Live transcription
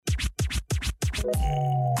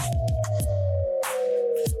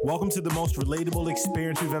Welcome to the most relatable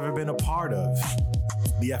experience you've ever been a part of,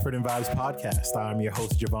 the Effort and Vibes podcast. I'm your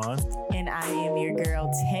host, Javon. And I am your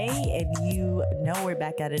girl, Tay. And you know we're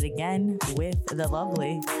back at it again with the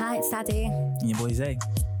lovely. Hi, it's Tati. And your boy Zay.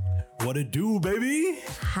 What it do, baby?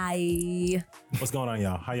 Hi. What's going on,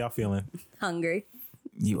 y'all? How y'all feeling? Hungry.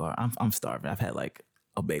 You are. I'm starving. I've had like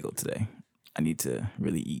a bagel today. I need to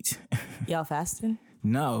really eat. Y'all fasting?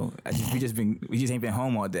 No, we just ain't been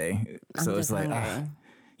home all day, so it's like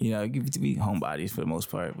you get to be homebodies for the most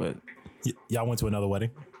part. But Y'all went to another wedding?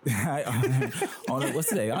 What's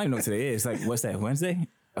today? I don't even know what today is. Like, what's that? Wednesday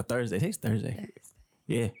or Thursday? Today's Thursday.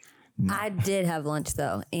 Yeah. I did have lunch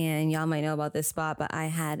though, and y'all might know about this spot, but I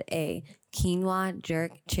had a quinoa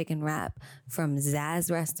jerk chicken wrap from Zaz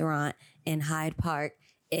Restaurant in Hyde Park,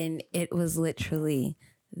 and it was literally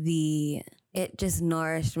it just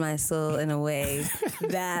nourished my soul in a way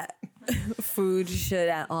that food should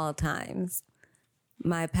at all times.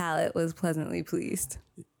 My palate was pleasantly pleased.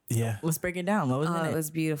 Yeah. Let's break it down. What was in Oh, it? it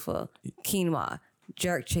was beautiful. Quinoa,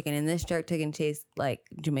 jerk chicken, and this jerk chicken tastes like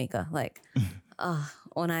Jamaica. Like,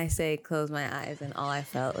 when I say close my eyes, and all I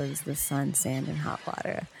felt was the sun, sand, and hot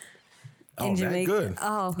water. Oh, that good.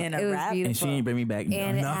 Oh, And a it was wrap? beautiful. And she ain't bring me back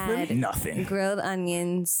And it had nothing. grilled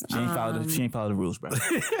onions. She ain't follow the rules, bro.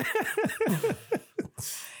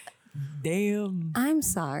 Damn. I'm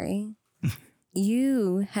sorry.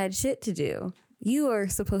 You had shit to do. You were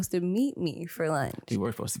supposed to meet me for lunch. We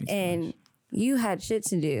were supposed to be. And you had shit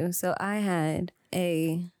to do. So I had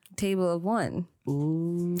a table of one.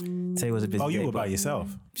 Tay was a busy Oh, you day, were but by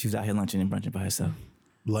yourself. She was out here lunching and brunching by herself.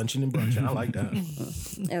 Lunching and brunching. I like that.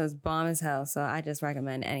 It was bomb as hell. So I just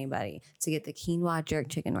recommend anybody to get the quinoa jerk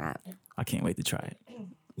chicken wrap. I can't wait to try it.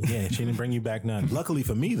 Yeah, she didn't bring you back none. Luckily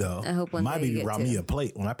for me, though, I hope one my day you baby get brought to. me a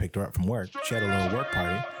plate when I picked her up from work. She had a little work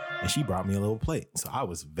party, and she brought me a little plate. So I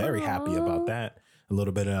was very happy about that. A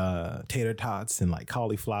little bit of tater tots and like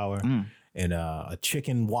cauliflower and a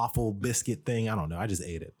chicken waffle biscuit thing. I don't know. I just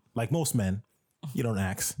ate it. Like most men, you don't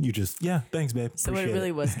ask. You just, yeah, thanks, babe. So what it Appreciate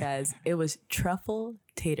really was, guys, it was truffle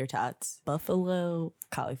tater tots, buffalo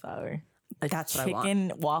cauliflower, a That's what I want.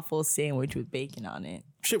 chicken waffle sandwich with bacon on it,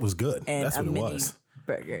 Shit was good. and That's a what it mini was.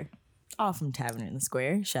 burger. All from Tavern in the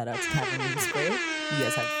Square. Shout out to Tavern in the Square. You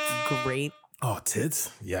guys have great, Oh,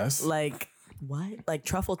 tits. Yes. like, what? Like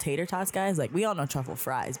truffle tater tots, guys? Like, we all know truffle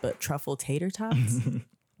fries, but truffle tater tots?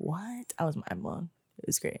 What? I was mind blown. It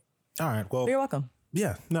was great. All right. Well, You're welcome.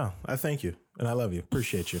 yeah, no, I thank you and I love you.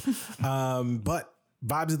 Appreciate you. But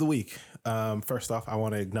vibes of the week. First off, I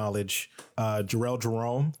want to acknowledge Jarrell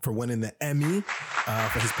Jerome for winning the Emmy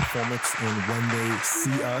for his performance in When They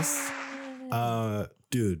See Us.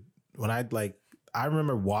 Dude, when I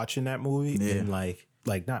remember watching that movie in like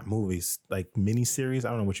not movies, like miniseries. I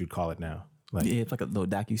don't know what you'd call it now. Like, Yeah, it's like a little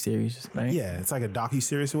docu-series, right? yeah, it's like a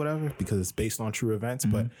docuseries or whatever because it's based on true events.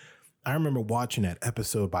 But I remember watching that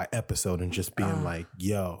episode by episode and just being like,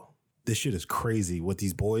 yo, this shit is crazy what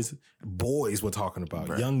these boys were talking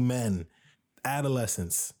about. Young men,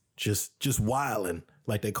 adolescents, just wilding,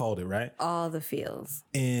 like they called it, right? All the feels.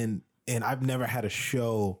 And I've never had a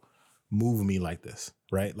show move me like this,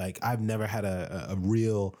 right? Like I've never had a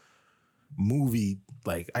real movie.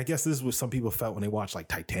 Like I guess this is what some people felt when they watched like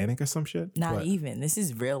Titanic or some shit. Not but even. This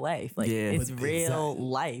is real life. Like, Yeah. it's But real exactly.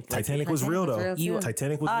 life. Like, Titanic was real was though. real, too.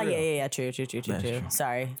 Titanic was Oh, real. yeah. True. true.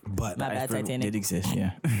 Sorry. But My bad, Iceberg Titanic. did exist,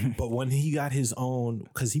 yeah. But when he got his own,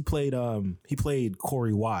 because he played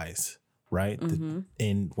Corey Wise, right?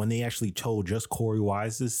 And when they actually told just Corey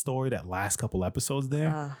Wise's story, that last couple episodes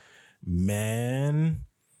there, man,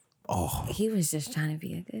 He was just trying to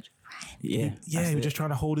be a good friend. Yeah. yeah, he was just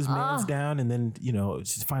trying to hold his mans down, and then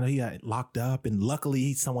just find out he got locked up, and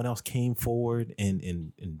luckily someone else came forward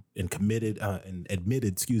and committed and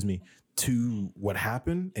admitted, to what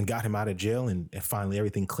happened and got him out of jail, and finally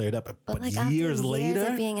everything cleared up. But Like after years later,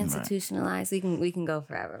 of being institutionalized, we can go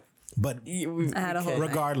forever. but I had a whole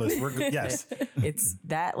regardless, yes. It's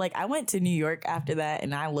that, like, I went to New York after that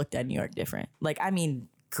and I looked at New York different. Like, I mean,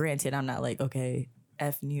 granted, I'm not like, okay,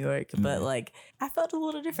 F New York, but like, I felt a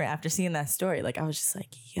little different after seeing that story. Like, I was just like,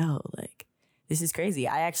 yo, like, this is crazy.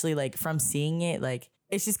 I actually, like, from seeing it, like,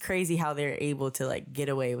 it's just crazy how they're able to like get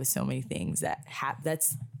away with so many things that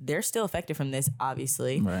they're still affected from this,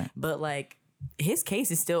 obviously. Right. But like, his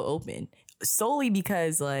case is still open solely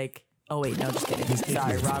because like, oh wait, no, just kidding.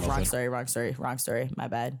 Sorry, wrong story. My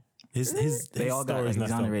bad. They all got story's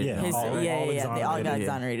messed up. exonerated. Yeah, His, all They all got exonerated.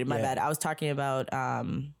 exonerated. My Yeah. bad. I was talking about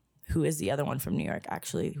who is the other one from New York,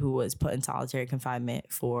 actually, who was put in solitary confinement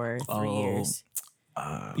for 3 years.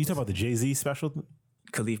 You talk about the Jay-Z special?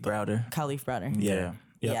 Khalif Browder. Khalif Browder. Yeah.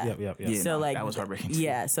 Yep. Yeah, So no, like that was heartbreaking too.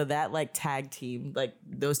 Yeah, so that like tag team, like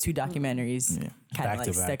those two documentaries kind Back of to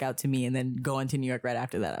like back. stuck out to me, and then going to New York right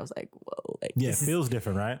after that, I was like, whoa, like Yeah, it this is- feels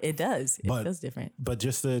different, right? it does. It But- feels different. But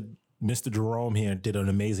just Mr. Jerome here did an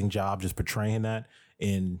amazing job just portraying that.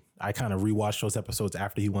 And I kind of rewatched those episodes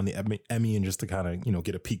after he won the Emmy and just to kind of,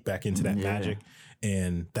 get a peek back into that magic.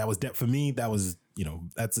 And that was for me, that was,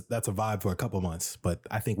 that's a vibe for a couple months. But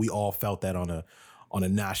I think we all felt that on a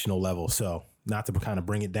national level. So not to kind of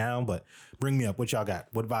bring it down, but bring me up. What y'all got?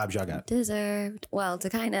 What vibes y'all got? Deserved. Well, to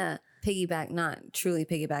kind of piggyback, not truly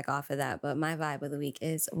piggyback off of that, but my vibe of the week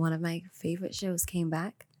is one of my favorite shows came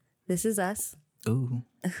back. This Is Us. Ooh,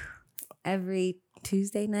 Every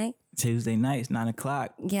Tuesday night. Tuesday nights, 9:00.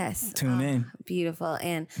 Yes. Tune in. Beautiful.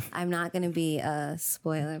 And I'm not going to be a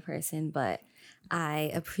spoiler person, but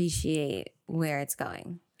I appreciate where it's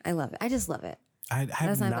going. I love it. I just love it. I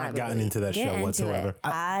have my vibe not of gotten the into that week. Get show into whatsoever. it.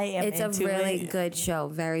 I am It's a into really it. good show,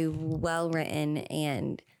 very well written,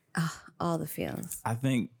 and all the feels. I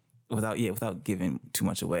think without giving too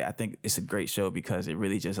much away, I think it's a great show because it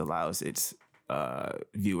really just allows its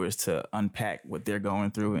viewers to unpack what they're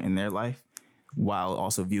going through in their life while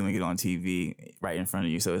also viewing it on TV right in front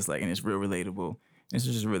of you. So it's like, and it's real relatable. It's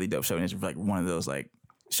just a really dope show, and it's like one of those like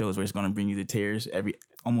shows where it's going to bring you to tears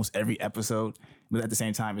almost every episode, but at the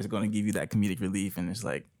same time, it's going to give you that comedic relief, and it's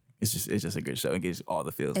like it's just a good show. It gives all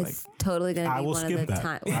the feels. It's totally going to I be will one of skip the that.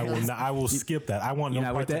 time. I will skip that. I want no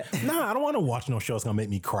not part with that? No, I don't want to watch no show that's gonna make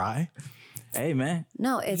me cry. Hey man,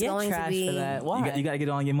 No, it's Get going to trash be. for that. Why? you got to get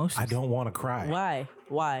on your emotions. I don't want to cry.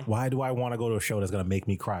 Why? Why do I want to go to a show that's gonna make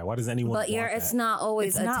me cry? Why does anyone? But want it's that? not always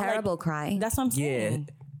It's a not like- terrible cry. That's what I'm Yeah, saying.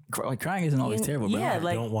 like crying isn't always terrible, bro. yeah, I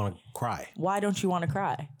like- don't want to cry Why don't you want to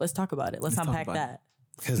cry? Let's talk about it. Let's talk unpack about that.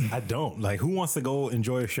 because I don't. Like, who wants to go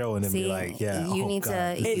enjoy a show and then See, be like, yeah, you oh, need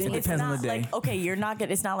God. to. You need It's depends on not the day. like, okay, you're not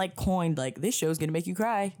gonna. It's not like coined like this show's gonna make you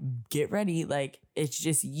cry. Get ready. Like it's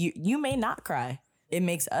just you. You may not cry. It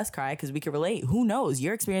makes us cry because we can relate. Who knows?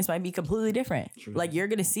 Your experience might be completely different. Like you're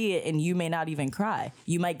gonna see it and you may not even cry.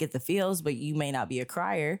 You might get the feels, but you may not be a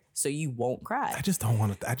crier, so you won't cry. I just don't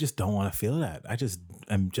want to. I just don't want to feel that.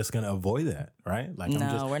 I'm just gonna avoid that, right? Like, No,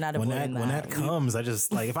 I'm just, we're not when avoiding When that. that comes, I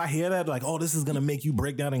just like if I hear that, like, oh, this is gonna make you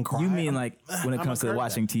break down and cry. You mean I'm- like when it I'm comes to encouraged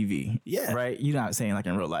watching TV? Yeah. Right? You're not saying like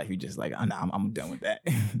in real life. You just like, oh, no, I'm done with that.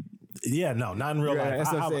 Yeah, no, not in real Right, life.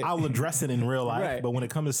 that's what I'm saying. I'll address it in real life, Right. but when it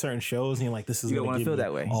comes to certain shows, and you're like, this is You don't gonna wanna give feel me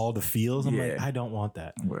that way. all the feels. I'm like, Yeah. I don't want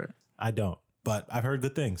that. Word. I don't. But I've heard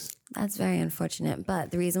good things. That's very unfortunate.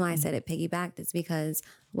 But the reason why I said it piggybacked is because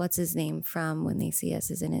what's his name from When They See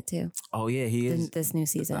Us is in it too. Oh yeah, he is. This new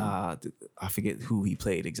season. I forget who he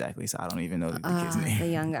played exactly, so I don't even know the kid's The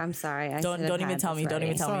name. younger. I'm sorry. I Don't should have even had tell this me. Don't even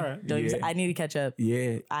ready. tell me. Sorry. Don't even, Yeah. I need to catch up.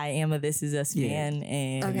 Yeah, I am a This Is Us fan,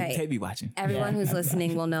 and Okay. Ted be watching. Everyone who's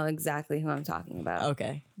listening will know exactly who I'm talking about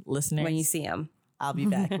okay, listeners, when you see him. I'll be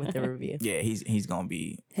back with the review. Yeah, he's gonna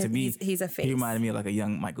be to me. He's a face. He reminded me of like a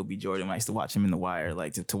young Michael B. Jordan. When I used to watch him in The Wire,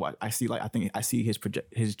 like to watch. I think I see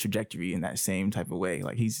his trajectory in that same type of way.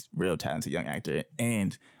 Like he's real talented young actor.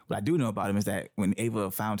 And what I do know about him is that when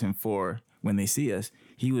Ava found him for When They See Us,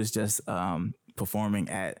 he was just performing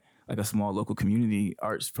at like a small local community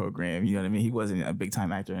arts program. You know what I mean? He wasn't a big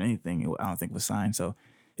time actor or anything. I don't think was signed. So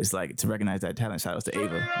it's like to recognize that talent. Shout outs to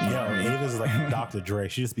Ava. You know what I mean? Ava's like Dr. Dre.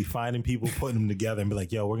 She just be finding people, putting them together, and be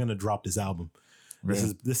like, "Yo, we're gonna drop this album.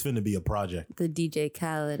 This finna be a project." The DJ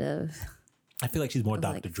Khaled of. I feel like she's more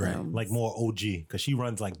Dr. like Dre, films. like more OG, because she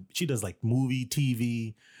does like movie,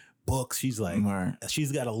 TV, books. She's like, Right.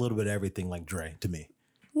 she's got a little bit of everything like Dre to me.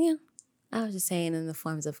 Yeah. I was just saying in the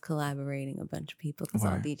forms of collaborating a bunch of people because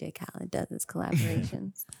all Right. DJ Khaled does is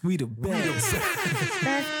collaborations. We the best.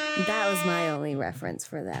 that was my only reference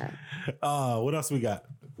for that. What else we got?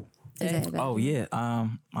 Is that Oh yeah,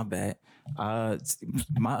 my bad. My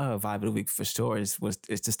vibe of the week for sure it's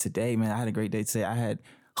just today, man. I had a great day today. I had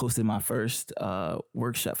hosted my first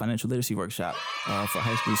workshop, financial literacy workshop for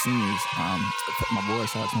high school seniors.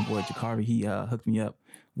 Shout out to my boy Jakari. He hooked me up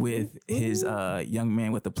with his young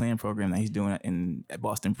man with the plan program that he's doing at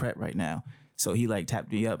Boston Prep right now. So he like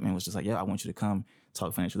tapped me up and was just like, "Yo, I want you to come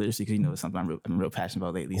talk financial literacy because it's something I'm real passionate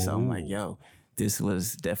about lately." So I'm like, "Yo, this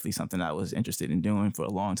was definitely something I was interested in doing for a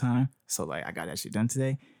long time." So like I got that shit done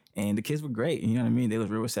today. And the kids were great. You know what I mean? They was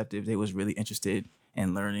real receptive. They was really interested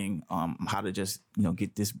in learning how to just,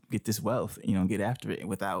 get this wealth, get after it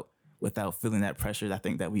without feeling that pressure. I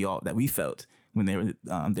think that we felt when they were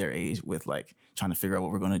their age with like trying to figure out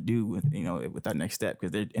what we're going to do with that next step,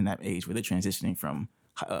 because they're in that age where they're transitioning from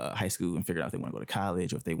high school and figuring out if they want to go to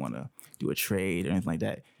college or if they want to do a trade or anything like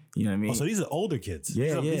that. You know what I mean? Oh, so these are older kids.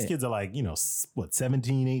 Yeah, These kids are like,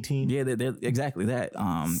 17, 18? Yeah, they're exactly that.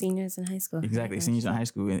 Seniors in high school. Exactly, seniors in high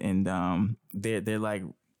school, and they're like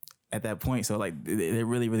at that point. So like they're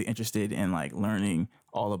really really interested in like learning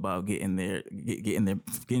all about getting to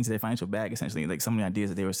their financial bag. Essentially, like some of the ideas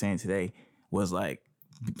that they were saying today was like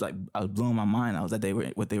I was blowing my mind. I was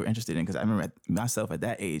that what they were interested in, because I remember myself at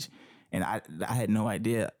that age, and I had no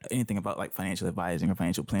idea anything about like financial advising or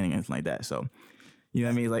financial planning or anything like that. So. You know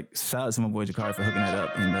what I mean? Like, shout out to my boy Jakari for hooking that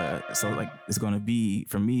up. And so, like, it's going to be,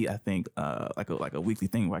 for me, I think, like a weekly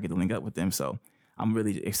thing where I get to link up with them. So I'm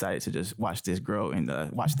really excited to just watch this grow and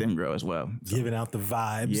watch them grow as well. So, giving out the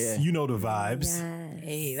vibes. Yeah. You know the vibes. Yes.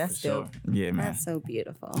 Hey, that's sure. dope. Yeah, man. That's so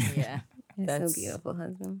beautiful. Yeah. That's so beautiful,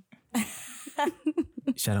 husband.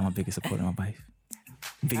 Shout out my biggest supporter, my wife.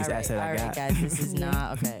 Biggest asset I got. Guys, this is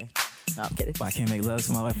not okay. No, I'm kidding. But I can't make love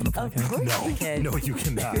to my wife on the Of podcast. course you can. No, you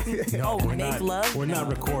cannot. No, Oh, we're make not, love? We're not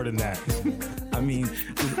recording that. I mean,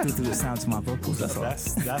 through the sound to my vocals, that's all.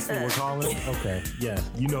 That's what we're calling. Okay, yeah,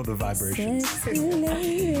 you know the vibrations. Sexy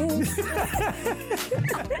ladies.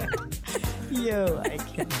 Yo, I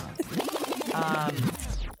cannot.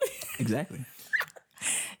 Exactly.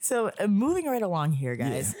 So moving right along here,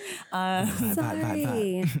 guys. Vibe.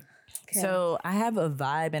 Sorry. So I have a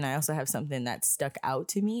vibe, and I also have something that stuck out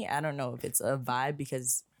to me. I don't know if it's a vibe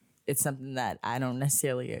because it's something that I don't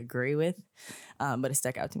necessarily agree with, but it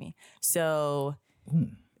stuck out to me. So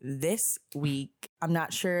this week, I'm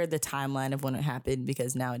not sure the timeline of when it happened,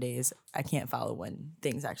 because nowadays I can't follow when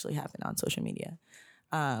things actually happen on social media.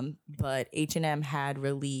 But H&M had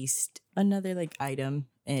released another like item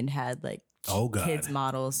and had like Oh God. kids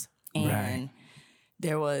models, and Right.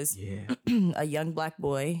 there was Yeah. a young black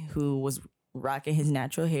boy who was rocking his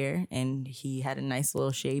natural hair, and he had a nice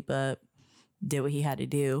little shape up, did what he had to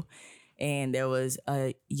do. And there was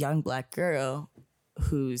a young black girl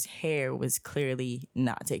whose hair was clearly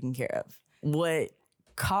not taken care of. What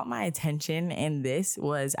caught my attention in this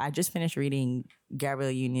was I just finished reading Gabrielle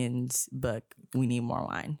Union's book, We Need More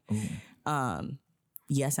Wine.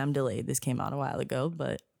 Yes, I'm delayed. This came out a while ago,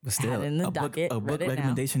 but Still, had it in the a docket, book read it now.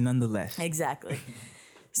 recommendation nonetheless. Exactly.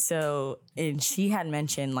 So, and she had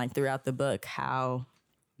mentioned like throughout the book how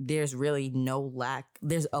there's really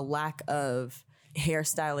there's a lack of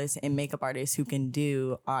hairstylists and makeup artists who can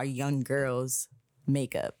do our young girls'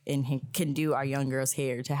 makeup and can do our young girls'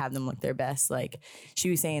 hair to have them look their best. Like she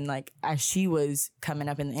was saying, like as she was coming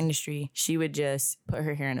up in the industry, she would just put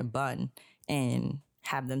her hair in a bun and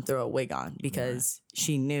have them throw a wig on, because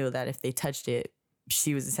she knew that if they touched it,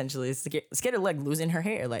 she was essentially scared of like losing her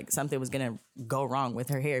hair. Like something was going to go wrong with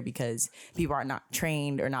her hair, because people are not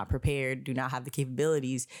trained or not prepared, do not have the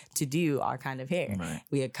capabilities to do our kind of hair. Right.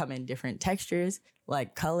 We had come in different textures,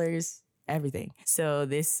 like colors, everything. So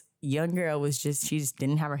this young girl she just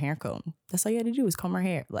didn't have her hair combed. That's all you had to do was comb her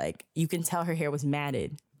hair. Like you can tell her hair was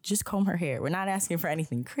matted. Just comb her hair. We're not asking for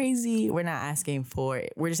anything crazy. We're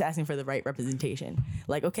just asking for the right representation.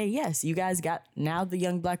 Like, okay, yes, you guys now the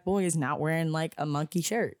young black boy is not wearing like a monkey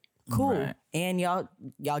shirt. Cool. Right. And y'all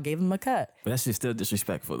gave him a cut. But that's just still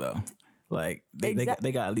disrespectful though. Like they got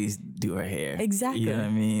to at least do her hair. Exactly. You know what I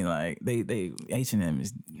mean? Like they H&M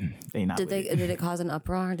is they not. Did it cause an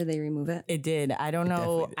uproar? Did they remove it? It did. I don't know.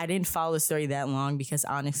 definitely did. I didn't follow the story that long, because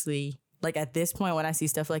honestly, like at this point when I see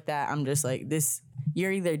stuff like that, I'm just like,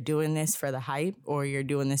 you're either doing this for the hype or you're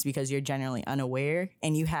doing this because you're generally unaware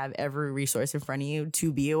and you have every resource in front of you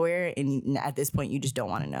to be aware. And at this point, you just don't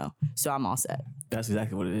want to know. So I'm all set. That's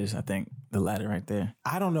exactly what it is. I think the latter right there.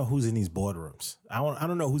 I don't know who's in these boardrooms. I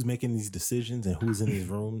don't know who's making these decisions and who's in these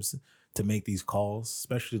rooms to make these calls,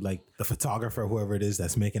 especially like the photographer, whoever it is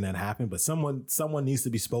that's making that happen. But someone needs to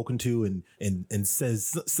be spoken to and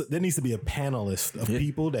says there needs to be a panelist of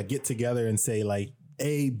people that get together and say like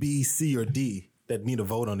A, B, C, or D that need to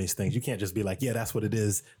vote on these things. You can't just be like, yeah, that's what it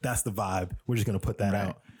is. That's the vibe. We're just going to put that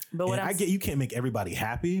out. But what I get, you can't make everybody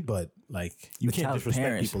happy, but like you can't Child's disrespect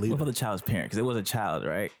parents. people What either. about the child's parent? Because it was a child,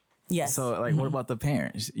 right? Yes. So like, what about the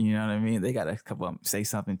parents? You know what I mean? They got to come up say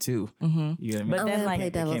something too. You know what I mean? But I'm then gonna like, play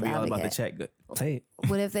it devil's can't be all about the advocate. check. Good. Say it.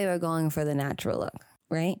 What if they were going for the natural look,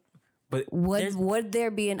 right? But Would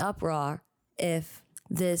there be an uproar if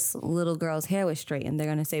this little girl's hair was straightened? They're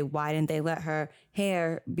gonna say, why didn't they let her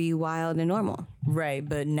hair be wild and normal? right.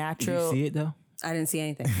 But did you natural. see it though? I didn't see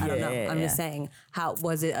anything. I don't know. I'm just saying, how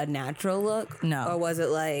was it a natural look? No. Or was it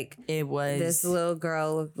like It was this little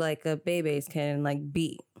girl looked like a baby's kid, like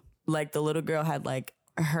beat? like the little girl had like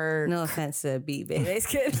her. No offense to beat baby's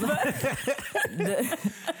kid, but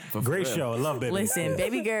Great show. I love Baby. Listen,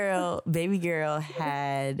 baby girl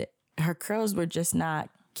had her curls were just not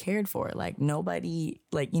cared for. Like nobody,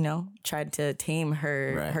 like, tried to tame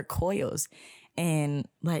her coils. And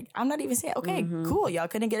like, I'm not even saying, okay, cool. Y'all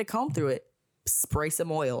couldn't get a comb through it. Spray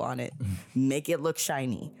some oil on it. Make it look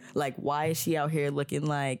shiny. Like, why is she out here looking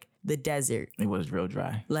like the desert? It was real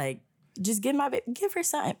dry. Like, just give her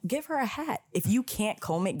something. Give her a hat. If you can't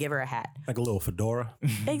comb it, give her a hat. Like a little fedora.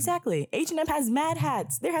 Exactly. H&M has mad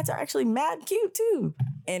hats. Their hats are actually mad cute too.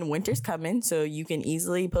 And winter's coming, so you can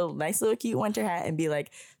easily put a nice little cute winter hat and be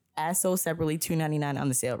like, as sold separately, $2.99 on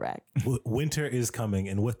the sale rack. Winter is coming,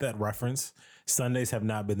 and with that reference, Sundays have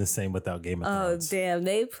not been the same without Game of Thrones. Oh, damn.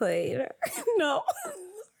 They played her. No.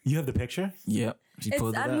 You have the picture? Yep. She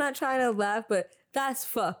pulled it up. I'm not trying to laugh, but that's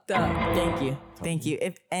fucked up. Thank you.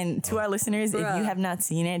 And to our listeners, if you have not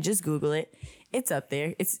seen it, just Google it. It's up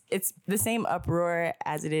there. It's the same uproar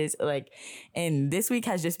as it is like, and this week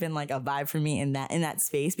has just been like a vibe for me in that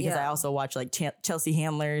space because I also watch like Chelsea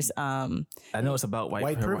Handler's. I know it's about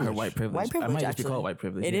white privilege. Her white privilege. White privilege. I might just actually. be called white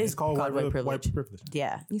privilege. It is called white privilege. White privilege.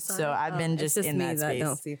 Yeah. So I've been just in that space. That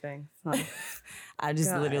don't see things. I've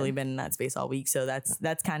just literally been in that space all week. So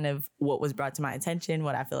that's kind of what was brought to my attention,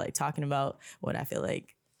 what I feel like talking about, what I feel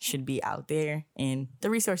like should be out there, and the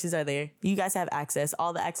resources are there. You guys have access,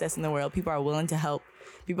 all the access in the world. People are willing to help.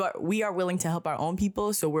 We are willing to help our own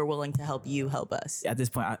people, so we're willing to help you help us. At this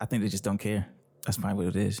point, I think they just don't care. That's probably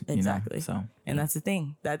what it is. Exactly. So, and that's the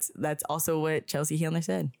thing. That's also what Chelsea Handler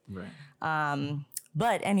said. right.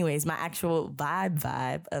 But anyways, my actual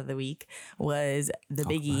vibe of the week was the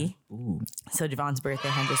Big E. So Javon's birthday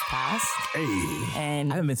had just passed. Hey.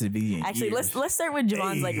 And I haven't been to the Big E in actually, years. let's start with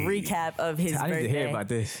Javon's like recap of his I birthday. need to hear about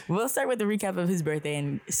this. We'll start with the recap of his birthday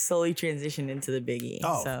and slowly transition into the Big E.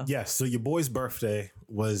 Oh, yes. So your boy's birthday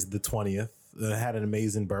was the 20th. Had an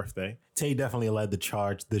amazing birthday. Tay definitely led the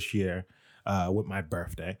charge this year with my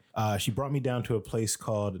birthday. She brought me down to a place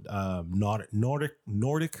called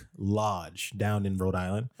Nordic Lodge down in Rhode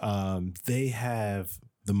Island. They have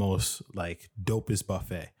the most like dopest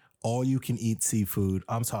buffet. All you can eat seafood.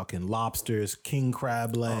 I'm talking lobsters, king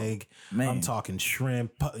crab leg. I'm talking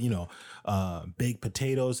shrimp, baked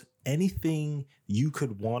potatoes, anything you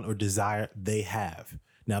could want or desire, they have.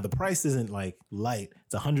 Now the price isn't like light.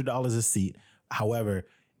 It's $100 a seat. However,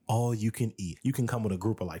 all you can eat. You can come with a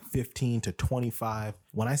group of like 15 to 25.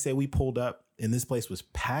 When I say we pulled up and this place was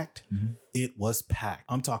packed, it was packed.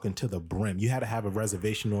 I'm talking to the brim. You had to have a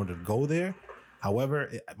reservation in order to go there.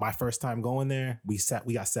 However, my first time going there, we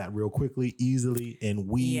got sat real quickly, easily, and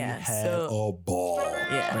we had a ball.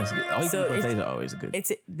 Yeah. That's good. All you So birthdays are always good.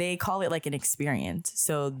 They call it like an experience.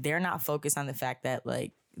 So they're not focused on the fact that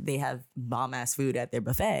like they have bomb ass food at their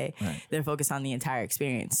buffet. Right. They're focused on the entire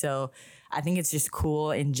experience. So I think it's just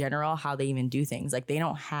cool in general how they even do things. Like they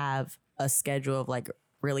don't have a schedule of like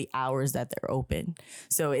really hours that they're open.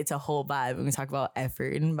 So it's a whole vibe. We're gonna talk about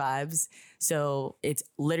effort and vibes. So it's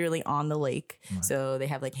literally on the lake. Right. So they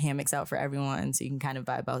have like hammocks out for everyone. So you can kind of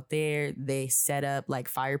vibe out there. They set up like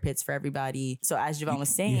fire pits for everybody. So as Javon was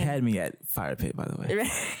saying. You had me at fire pit, by the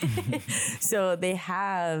way. So they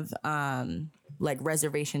have like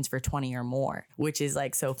reservations for 20 or more, which is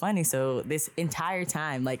like so funny. So this entire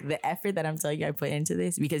time, like the effort that I'm telling you I put into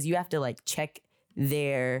this, because you have to like check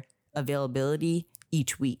their availability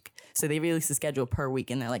each week. So they release a schedule per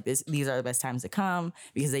week and they're like, these are the best times to come,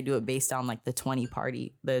 because they do it based on like the 20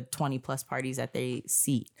 plus parties that they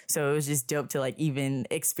seat. So it was just dope to like even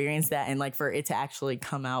experience that, and like for it to actually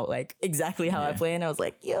come out like exactly how I planned. I was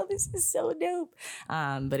like, yo, this is so dope.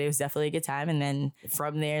 But it was definitely a good time. And then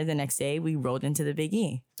from there, the next day we rolled into the Big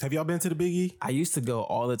E. Have y'all been to the Big E? I used to go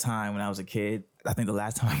all the time when I was a kid. I think the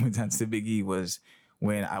last time I went down to the Big E was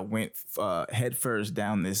when I went head first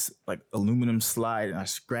down this like aluminum slide, and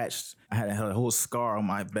I had a whole scar on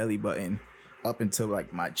my belly button up until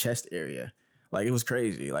like my chest area. Like it was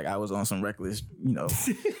crazy. Like I was on some reckless,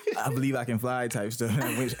 I believe I can fly type stuff. And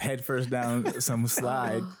I went head first down some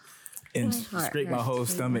slide and scraped my whole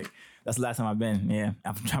stomach. That's the last time I've been. Yeah,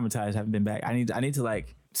 I'm traumatized. Haven't been back. I need to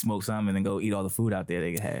like smoke some and then go eat all the food out there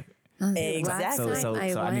they can have. Exactly. So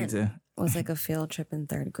I need to. It was like a field trip in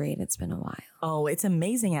 3rd grade. It's been a while. Oh, it's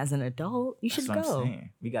amazing as an adult. You should That's what go. I'm saying.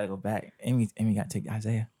 We got to go back. Amy got to take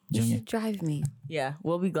Isaiah Jr. You should drive me. Yeah,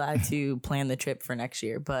 we'll be glad to plan the trip for next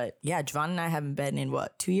year. But yeah, Javon and I haven't been in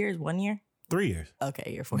 2 years, 1 year? 3 years.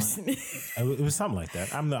 Okay, you're forcing me. It was something like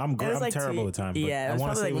that. I'm Like terrible with time. But yeah, it I was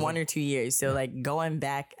wanna probably say like it was 1 or 2 years. So like going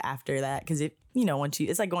back after that, because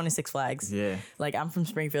it's like going to Six Flags. Yeah. Like I'm from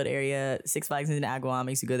Springfield area. Six Flags is in Agawam.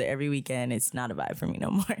 I used to go there every weekend. It's not a vibe for me no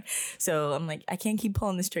more. So I'm like, I can't keep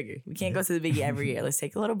pulling this trigger. We can't go to the Biggie every year. Let's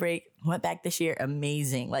take a little break. Went back this year.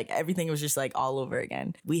 Amazing. Like everything was just like all over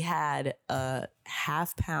again. We had a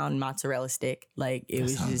half-pound mozzarella stick. Like it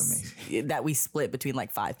was just that we split between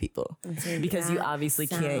like 5 people because you obviously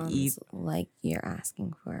can't eat. Like you're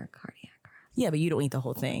asking for a cardiac. Yeah, but you don't eat the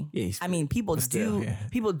whole thing. Yeah, I mean, people do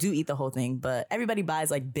eat the whole thing, but everybody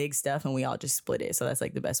buys like big stuff and we all just split it. So that's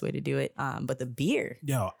like the best way to do it. But the beer.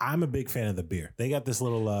 Yo, I'm a big fan of the beer. They got this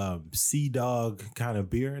little Sea Dog kind of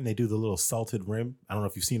beer and they do the little salted rim. I don't know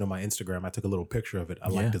if you've seen on my Instagram. I took a little picture of it. I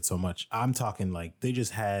liked it so much. I'm talking like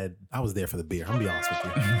I was there for the beer. I'm gonna be honest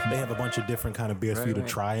with you. They have a bunch of different kind of beers for you to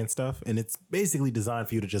try and stuff. And it's basically designed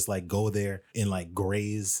for you to just like go there and like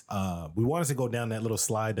graze. We wanted to go down that little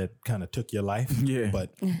slide that kind of took your life. Yeah. But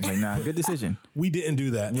like, nah, good decision. we didn't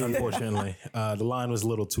do that, unfortunately. The line was a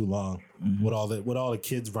little too long with all the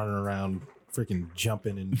kids running around, freaking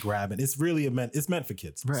jumping and grabbing. It's really it's meant for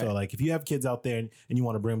kids. Right. So like if you have kids out there and you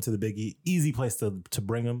want to bring them to the Biggie, easy place to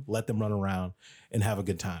bring them, let them run around and have a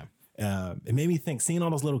good time. It made me think, seeing all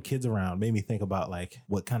those little kids around made me think about like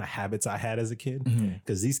what kind of habits I had as a kid.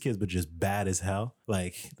 Because these kids were just bad as hell.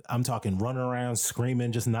 Like I'm talking running around,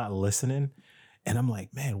 screaming, just not listening. And I'm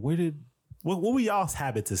like, man, what were y'all's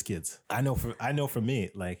habits as kids? I know for me,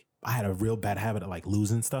 like I had a real bad habit of like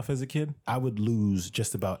losing stuff as a kid. I would lose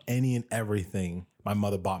just about any and everything my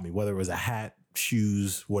mother bought me, whether it was a hat,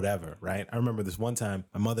 shoes, whatever, right? I remember this one time,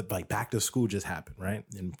 my mother, like back to school just happened, right?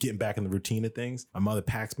 And getting back in the routine of things, my mother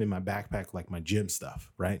packs me in my backpack, like my gym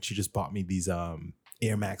stuff, right? She just bought me these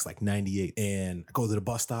Air Max like 98. And I go to the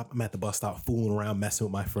bus stop. I'm at the bus stop fooling around, messing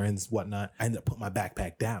with my friends, whatnot. I ended up putting my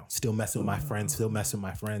backpack down, still messing with my friends,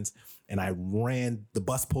 And the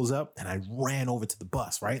bus pulls up and I ran over to the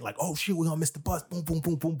bus, right? Like, oh shit, we're gonna miss the bus. Boom, boom,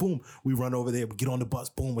 boom, boom, boom. We run over there, we get on the bus,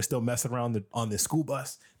 boom, we're still messing around on the school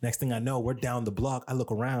bus. Next thing I know, we're down the block. I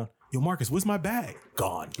look around. Yo, Marcus, where's my bag?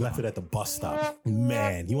 Gone. Left it at the bus stop.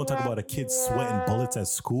 Man, you want to talk about a kid sweating bullets at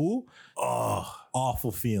school? Oh,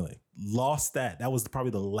 awful feeling. Lost that. That was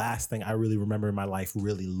probably the last thing I really remember in my life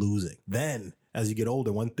really losing. Then, as you get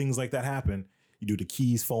older, when things like that happen, you do the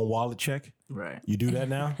keys, phone, wallet check. Right. You do that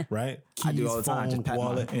now, right? Keys, I do all the time. Just pat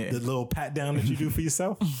wallet, the little pat down that you do for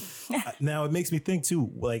yourself. Now it makes me think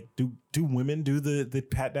too, like, do women do the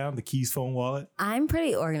pat down, the keys, phone, wallet? I'm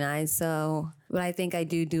pretty organized, but I think I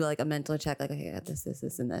do like a mental check, like, okay, I got this,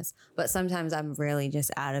 and this. But sometimes I'm really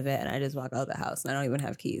just out of it and I just walk out of the house and I don't even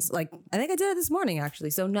have keys. Like, I think I did it this morning, actually.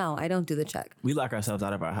 So no, I don't do the check. We lock ourselves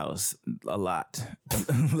out of our house a lot,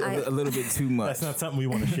 a little bit too much. That's not something we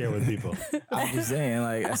want to share with people. I'm just saying,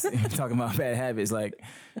 like, talking about bad habits, like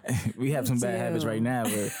we have some bad habits right now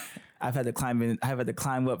where I've had to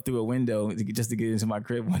climb up through a window just to get into my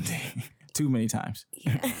crib one day. Too many times.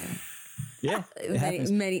 Yeah.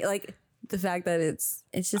 Many, like the fact that it's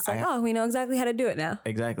just like, we know exactly how to do it now.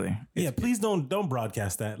 Exactly. Yeah, please don't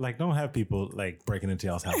broadcast that. Like, don't have people like breaking into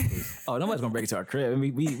y'all's house. Please. Oh, nobody's gonna break into our crib. I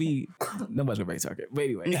mean, we nobody's gonna break into our crib. But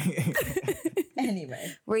anyway.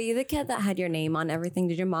 Anyway. Were you the kid that had your name on everything?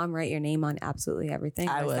 Did your mom write your name on absolutely everything?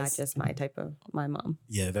 I was. Not just my mom.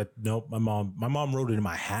 Yeah, my mom wrote it in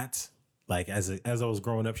my hat. Like as I was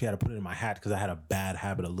growing up, she had to put it in my hat because I had a bad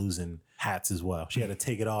habit of losing hats as well. She had to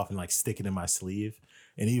take it off and like stick it in my sleeve.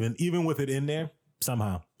 And even with it in there,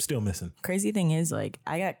 somehow still missing. Crazy thing is, like,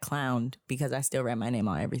 I got clowned because I still write my name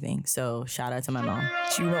on everything. So shout out to my mom.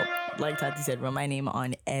 She wrote, like Tati said, wrote my name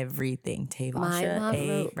on everything. Tavasha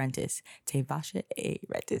A. Rentis. Tavasha A.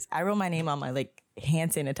 Rentis. I wrote my name on my like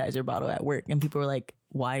hand sanitizer bottle at work, and people were like,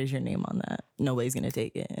 why is your name on that? Nobody's gonna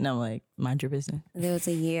take it. And I'm like, mind your business. There was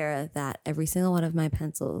a year that every single one of my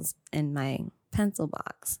pencils in my pencil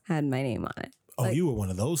box had my name on it. Oh, you were one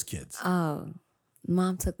of those kids. Oh,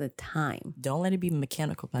 mom took the time. Don't let it be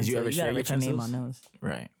mechanical pencil. Did you ever gotta share your write your name pencils? on those.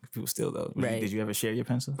 Right. People still though. Right. Did you ever share your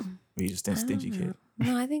pencils? Were you just a stingy kid?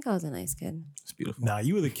 No, I think I was a nice kid. It's beautiful. Nah,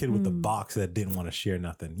 you were the kid with the box that didn't want to share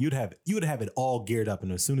nothing. You would have it all geared up,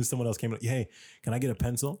 and as soon as someone else came up, hey, can I get a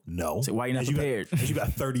pencil? No. So why you not As prepared? You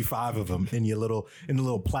got 35 of them in the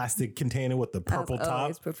little plastic container with the purple I was top.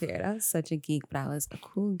 always prepared. I was such a geek, but I was a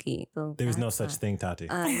cool geek. So There was no such thing, Tati.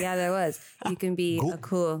 Yeah, there was. You can be a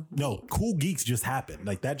cool. No, cool geeks just happened.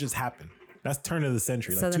 Like that just happened. That's turn of the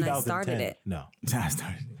century. So like then I 2010. started it. No, I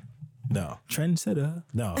started. no, Trendsetter.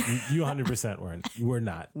 no. You 100% weren't. You were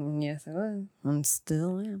not. Yes, I was. I'm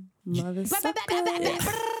still am. Mother sucker.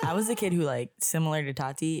 I was the kid who, like, similar to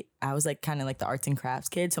Tati, I was like kind of like the arts and crafts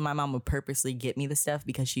kid. So my mom would purposely get me the stuff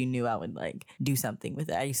because she knew I would like do something with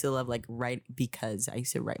it. I used to love like write because I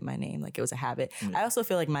used to write my name. Like it was a habit. I also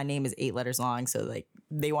feel like my name is 8 letters long. So like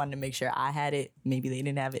they wanted to make sure I had it. Maybe they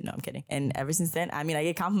didn't have it. No, I'm kidding. And ever since then, I mean, I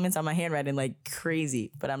get compliments on my handwriting like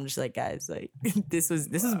crazy, but I'm just like, guys, like this was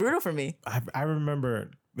brutal for me. I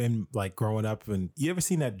remember in like growing up, and you ever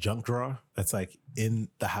seen that junk drawer that's like in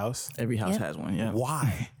the house? Every house has one. Yeah.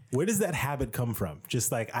 Why? Where does that habit come from?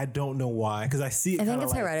 Just like, I don't know why. Because I see it. I think kinda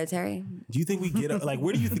it's like, hereditary. do you think we get it? Like,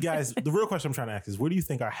 where do you guys, the real question I'm trying to ask is, where do you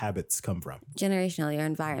think our habits come from? Generational, your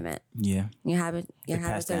environment. Yeah. Your habits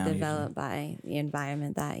passed are down developed by the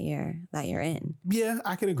environment that you're in. Yeah,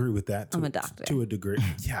 I can agree with that. I'm a doctor. To a degree.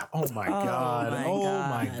 Yeah. Oh my God. my Oh God.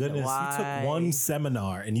 my goodness. Why? You took one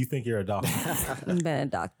seminar and you think you're a doctor. I've been a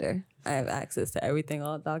doctor. I have access to everything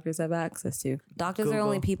all doctors have access to. Doctors are Google.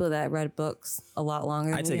 only people that read books a lot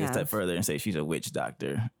longer I than take we it a step have. further and say she's a witch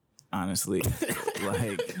doctor. Honestly,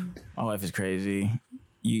 like my wife is crazy.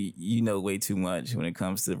 You know way too much when it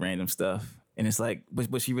comes to random stuff, and it's like,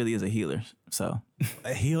 but she really is a healer. So,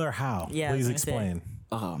 A healer how? Yeah, I was Please gonna say. explain.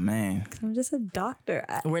 oh man, I'm just a doctor.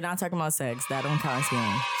 We're not talking about sex. That don't count as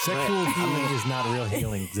healing. Sexual healing is not real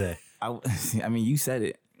healing, Zay. I mean, you said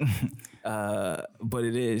it, but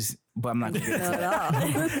it is. But I'm not gonna get into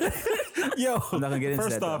that. Yo, I'm not gonna get into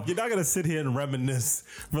first that, off, though. you're not gonna sit here and reminisce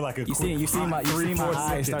for like a You see my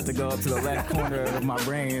eyes start to go up to the left corner of my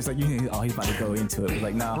brain. It's like, he's about to go into it.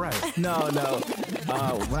 Like, no, Right. no.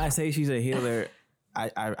 When I say she's a healer,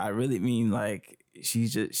 I really mean like she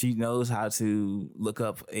knows how to look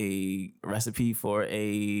up a recipe for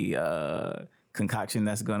a concoction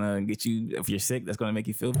that's gonna get you, if you're sick, that's gonna make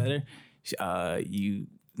you feel better. You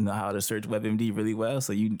know how to search WebMD really well,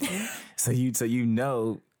 so you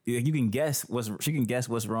know. You can guess she can guess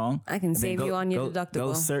what's wrong. I can and then save you on your Go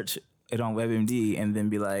deductible. search it on WebMD and then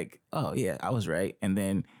be like, oh yeah, I was right. And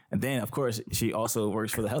then of course she also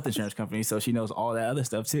works for the health insurance company, so she knows all that other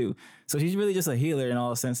stuff too. So she's really just a healer in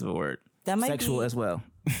all sense of the word. That might Sexual be- as well.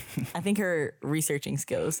 I think her researching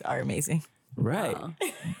skills are amazing, Right.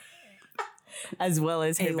 as well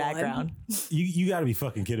as her A1. background. You got to be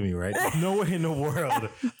fucking kidding me, right? There's nowhere in the world.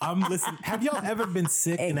 I'm listening. Have y'all ever been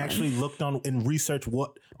sick and actually looked on and researched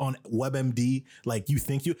what on WebMD? Like you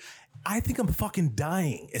think you. I think I'm fucking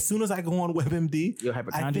dying. As soon as I go on WebMD, You're a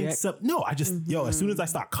hypochondriac? As soon as I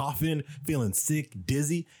start coughing, feeling sick,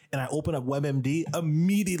 dizzy, and I open up WebMD,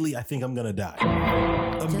 immediately I think I'm gonna die.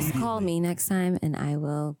 Just call me next time and I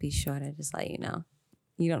will be sure to just let you know.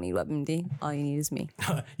 You don't need WebMD. All you need is me.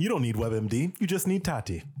 You don't need WebMD. You just need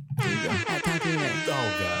Tati. At Tati Ray.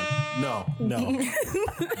 Oh God, no.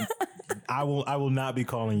 I will not be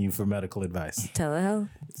calling you for medical advice. Telehealth.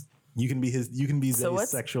 You can be Zay's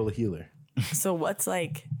what's- sexual healer. So what's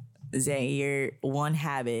like, Zay, your one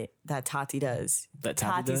habit that Tati does? That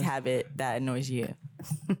Tati Tati's does? habit that annoys you.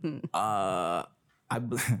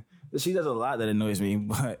 She does a lot that annoys me,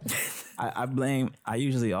 but I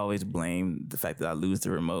usually always blame the fact that I lose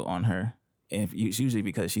the remote on her. And it's usually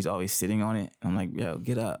because she's always sitting on it. I'm like, yo,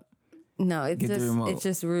 get up. No, Get the remote. it's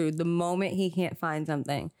just rude. The moment he can't find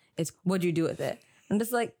something, it's what'd you do with it? I'm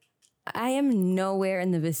just like, I am nowhere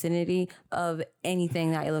in the vicinity of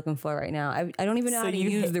anything that you're looking for right now. I don't even know So how to you-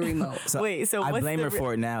 use the remote. Wait, so I what's blame the her re-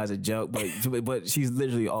 for it now as a joke, but she's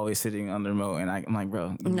literally always sitting on the remote, and I'm like, bro.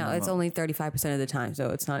 give me No, the it's remote. only 35% of the time, so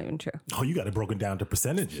it's not even true. Oh, you got it broken down to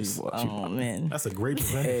percentages. Oh man. That's a great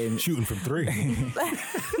percentage. Shooting from 3.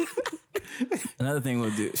 Another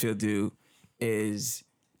thing she'll do is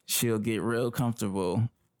she'll get real comfortable,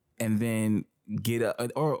 and then get up,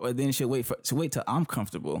 or then she'll wait till I'm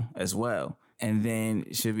comfortable as well, and then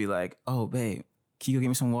she'll be like, "Oh, babe, can you go get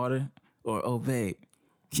me some water?" Or, "Oh, babe,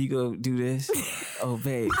 can you go do this?" "Oh,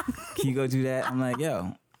 babe, can you go do that?" I'm like,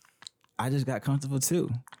 "Yo, I just got comfortable too.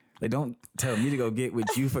 Like, don't tell me to go get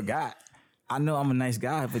what you forgot. I know I'm a nice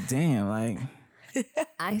guy, but damn, like."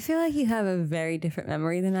 I feel like you have a very different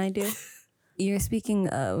memory than I do. You're speaking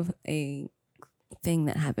of a thing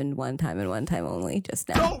that happened one time and one time only just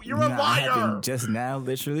now. You're a It happened just now,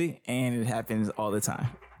 literally, and it happens all the time.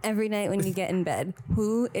 Every night when you get in bed,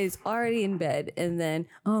 who is already in bed and then,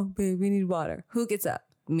 oh, babe, we need water. Who gets up?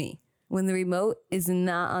 Me. When the remote is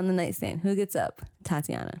not on the nightstand, who gets up?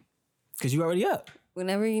 Tatiana. Because you already up.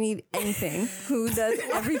 Whenever you need anything, who does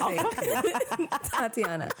everything?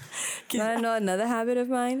 Tatiana. You want to know another habit of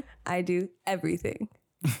mine? I do everything.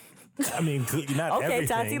 I mean, not Okay, everything.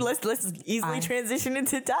 Tati, let's easily transition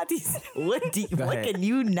into Tati's. What ahead. can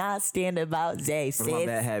you not stand about Zay? What are my sis?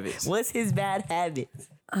 bad habits? What's his bad habits?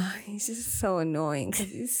 He's just so annoying because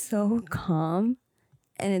he's so calm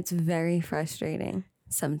and it's very frustrating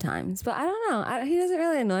sometimes. But I don't know. He doesn't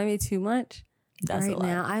really annoy me too much. That's a right lot.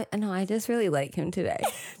 now, I know I just really like him today,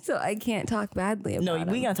 so I can't talk badly about No, him.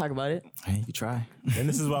 we gonna talk about it. Hey, you try. And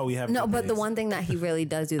this is why we have No, but the debates. one thing that he really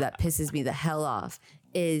does do that pisses me the hell off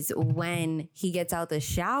is when he gets out the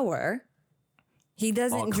shower, he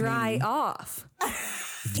doesn't dry clean. off.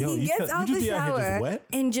 Yo, He you gets you out just the be out here just shower wet?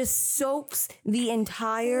 and just soaks the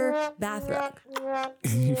entire bathroom.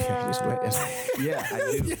 Yeah,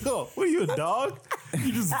 I do. Yo, what are you, a dog?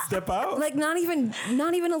 You just step out? Like not even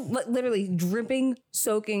literally dripping,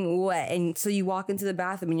 soaking wet. And so you walk into the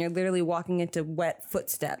bathroom and you're literally walking into wet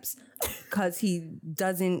footsteps because he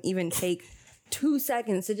doesn't even take 2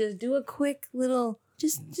 seconds to just do a quick little,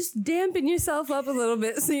 just dampen yourself up a little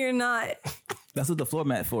bit so you're not. That's what the floor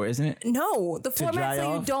mat for, isn't it? No, the floor dry mat so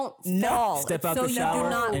you off? don't fall. Step out so the you do shower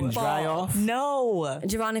not and dry fall. off. No.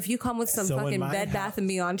 Javon, if you come with some So in fucking my Bed house- Bath and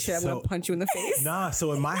Beyond shit, I'm so- gonna punch you in the face. Nah,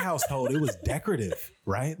 so in my household, it was decorative,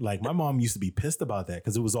 right? Like my mom used to be pissed about that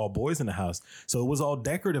because it was all boys in the house. So it was all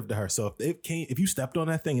decorative to her. So if you stepped on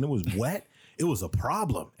that thing and it was wet, it was a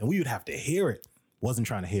problem. And we would have to hear it. Wasn't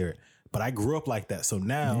trying to hear it. But I grew up like that. So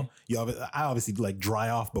now I obviously like dry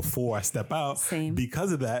off before I step out Same.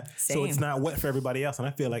 because of that. So it's Same. not wet for everybody else. And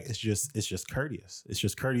I feel like it's just courteous. It's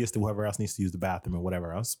just courteous to whoever else needs to use the bathroom or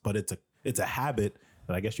whatever else. But it's a habit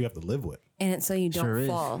that I guess you have to live with. And it's so you don't Sure is.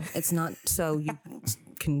 fall. It's not so you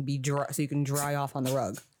can be dry, so you can dry off on the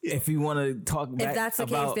rug. If you want to talk back that's the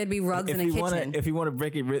case, about, there'd be rugs if in the you wanna- kitchen. If you want to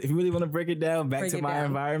break it, if you really want to break it down back Break to it my down.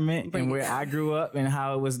 environment Break and it where down. I grew up and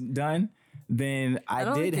how it was done, then I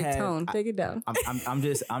don't did like your have. tone. Take it down. I'm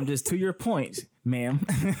just to your point, ma'am.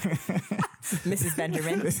 Mrs.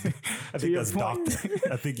 Benjamin. I think your that's point. doctor.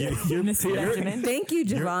 I think you're Mrs. Benjamin. Thank you,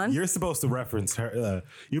 Javon. You're supposed to reference her.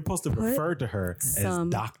 You're supposed to refer to her as Some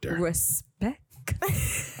doctor. respect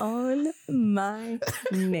on my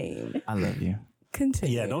name. I love you.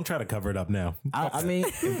 Continue. Yeah, don't try to cover it up now. I mean,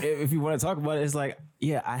 if you want to talk about it, it's like,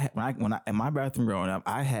 yeah, when I in my bathroom growing up,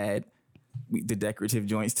 I had the decorative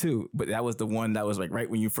joints too, but that was the one that was like right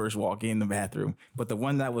when you first walk in the bathroom. But the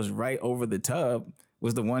one that was right over the tub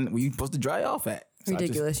was the one where you supposed to dry off at. So I just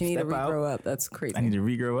Ridiculous. You need to step out. regrow up. That's crazy. I need to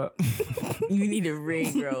regrow up. You need to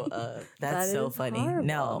regrow up. That's That so is funny. horrible.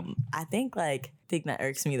 No, I think thing that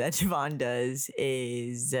irks me that Javon does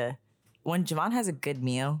is when Javon has a good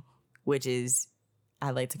meal, which is I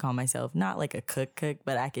like to call myself not like a cook,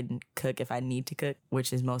 but I can cook if I need to cook,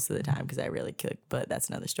 which is most of the time because I really cook, but that's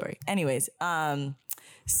another story. Anyways,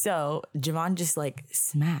 so Javon just like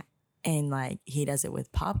smack. And like he does it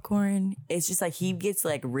with popcorn. It's just like he gets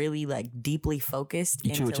like really like deeply focused.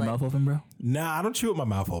 You chew with your like, mouth open, bro? Nah, I don't chew with my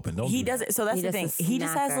mouth open. Don't He do that. does it. So that's He the does thing. the He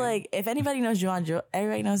just has smacker. like, if anybody knows Javon,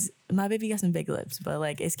 everybody knows my baby got some big lips, but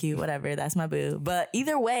like it's cute, whatever. That's my boo. But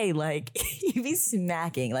either way, like he be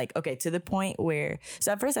smacking, like okay, to the point where.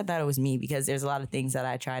 So at first I thought it was me because there's a lot of things that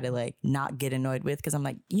I try to like not get annoyed with because I'm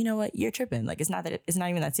like, you know what, you're tripping. Like it's not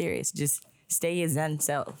even that serious. Just stay your zen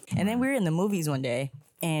self. And then we were in the movies one day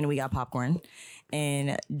and we got popcorn.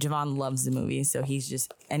 And Javon loves the movie, so he's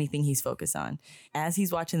just anything he's focused on. As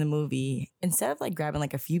he's watching the movie, instead of like grabbing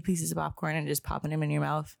like a few pieces of popcorn and just popping them in your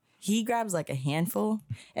mouth, he grabs like a handful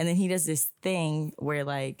and then he does this thing where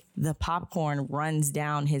like the popcorn runs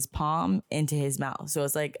down his palm into his mouth. So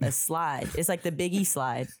it's like a slide. It's like the Biggie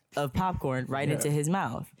slide of popcorn right into his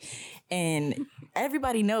mouth. And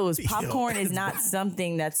everybody knows popcorn is not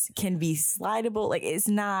something that's can be slidable. Like it's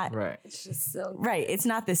not Right. It's just so right. It's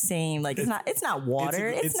not the same. Like it's not water.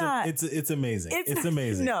 It's not. It's amazing. It's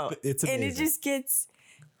amazing. No, it's amazing. and it just gets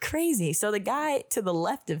crazy. So the guy to the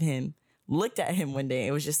left of him looked at him one day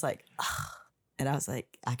and was just like, ugh. And I was like,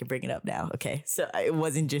 I can bring it up now. Okay. So it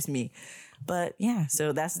wasn't just me. But yeah,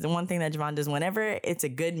 so that's the one thing that Javon does whenever it's a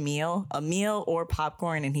good meal, a meal or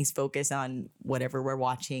popcorn, and he's focused on whatever we're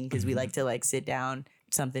watching because we like to like sit down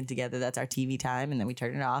something together. That's our TV time. And then we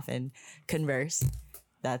turn it off and converse.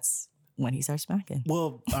 That's when he starts smacking.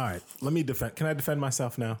 Well, all right. Let me defend. Can I defend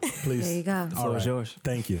myself now, please? There you go. All it's yours.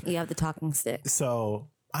 Thank you. You have the talking stick. So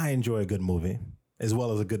I enjoy a good movie as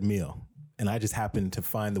well as a good meal. And I just happen to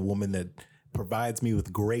find the woman that provides me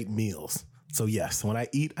with great meals. So yes, when I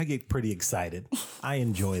eat, I get pretty excited. I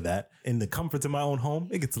enjoy that. In the comforts of my own home,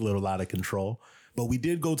 it gets a little out of control. But we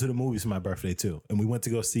did go to the movies for my birthday too. And we went to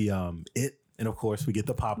go see It. And of course, we get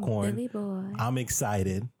the popcorn. Billy boy. I'm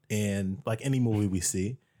excited. And like any movie we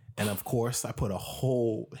see. And of course, I put a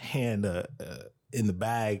whole hand in the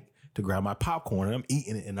bag to grab my popcorn. And I'm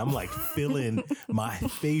eating it. And I'm like filling my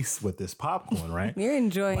face with this popcorn, right? You're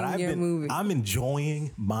enjoying But your movie. I'm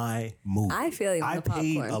enjoying my movie. I feel you on I the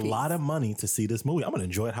paid popcorn a piece. lot of money to see this movie. I'm gonna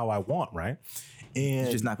enjoy it how I want, right? And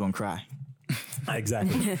You're just not gonna cry.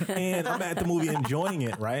 Exactly. And I'm at the movie enjoying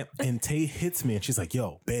it, right? And Tay hits me and she's like,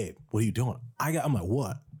 yo, babe, what are you doing? I'm like,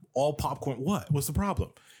 what? All popcorn? What? What's the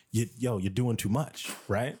problem? You're doing too much,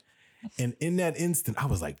 right? And in that instant, I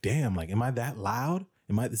was like, damn, like, am I that loud?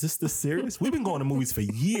 Is this serious? We've been going to movies for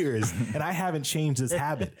years and I haven't changed this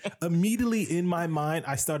habit. Immediately in my mind,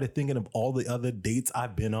 I started thinking of all the other dates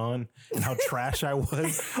I've been on and how trash I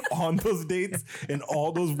was on those dates. And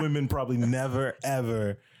all those women probably never,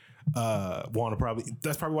 ever that's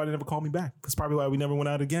probably why they never called me back. That's probably why we never went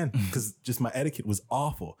out again. Because just my etiquette was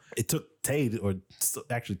awful. It took Tay, or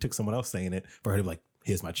actually took someone else saying it, for her to be like,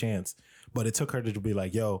 here's my chance. But it took her to be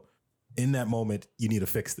like, yo, in that moment, you need to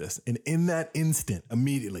fix this. And in that instant,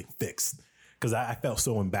 immediately fixed. Because I felt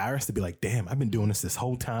so embarrassed to be like, damn, I've been doing this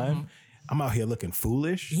whole time. Mm-hmm. I'm out here looking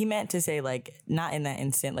foolish. He meant to say, like, not in that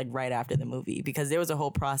instant, like right after the movie, because there was a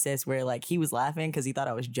whole process where, like, he was laughing because he thought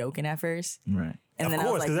I was joking at first. Right. And of then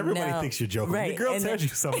course, because everybody no. thinks you're joking. Right. The girl tells you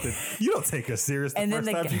something, you don't take her serious the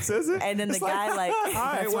first time she says it. And then the guy, like,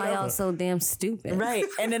 that's why y'all so damn stupid. Right.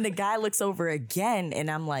 And then the guy looks over again,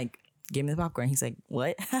 and I'm like, give me the popcorn. He's like,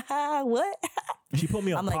 what? What? She put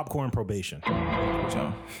me on popcorn probation.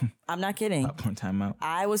 I'm not kidding. Popcorn timeout.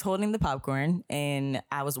 I was holding the popcorn and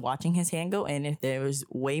I was watching his hand go in. If there was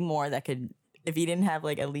way more if he didn't have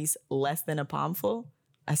like at least less than a palmful,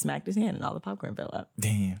 I smacked his hand and all the popcorn fell out.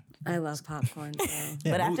 Damn. I love popcorn. So.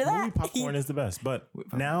 Yeah, but after that, movie popcorn is the best. But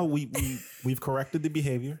now we've corrected the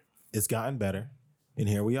behavior. It's gotten better, and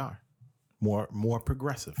here we are, more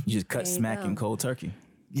progressive. You just cut smacking cold turkey.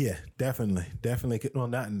 Yeah, definitely. Well,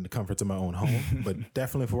 not in the comforts of my own home, but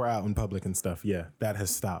definitely if we're out in public and stuff. Yeah, that has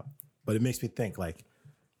stopped. But it makes me think, like,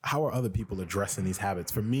 how are other people addressing these habits?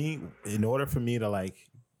 For me, in order for me to like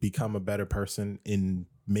become a better person in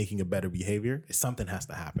making a better behavior, something has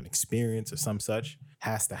to happen. Experience or some such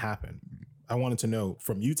has to happen. I wanted to know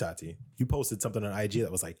from you, Tati. You posted something on IG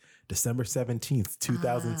that was like December 17th,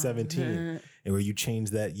 2017, and where you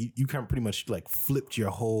changed that. You kind of pretty much like flipped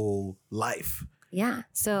your whole life. Yeah.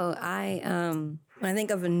 So when I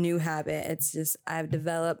think of a new habit, it's just I've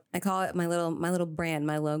developed, I call it my little brand,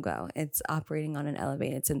 my logo. It's operating on an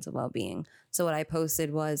elevated sense of well-being. So what I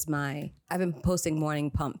posted was I've been posting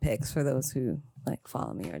morning pump pics for those who like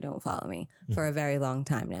follow me or don't follow me for a very long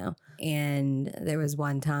time now. And there was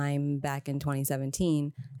one time back in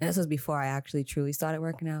 2017, and this was before I actually truly started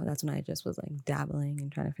working out. That's when I just was like dabbling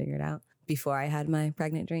and trying to figure it out. Before I had my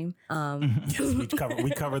pregnant dream. Yes, we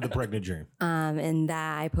covered the pregnant dream. And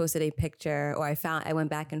that I posted a picture, or I went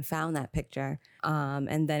back and found that picture.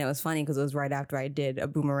 And then it was funny because it was right after I did a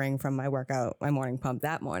boomerang from my workout, my morning pump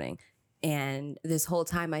that morning. And this whole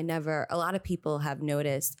time a lot of people have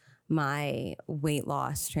noticed my weight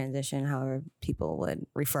loss transition, however people would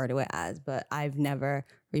refer to it as, but I've never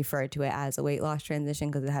referred to it as a weight loss transition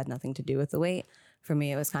because it had nothing to do with the weight. For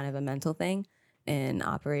me, it was kind of a mental thing. And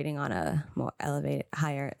operating on a more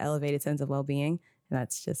elevated sense of well-being. And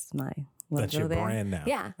that's just my logo. That's your brand now.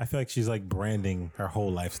 Yeah. I feel like she's like branding her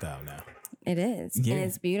whole lifestyle now. It is. Yeah. And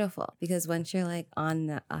it's beautiful because once you're like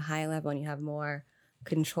on a high level and you have more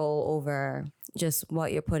control over just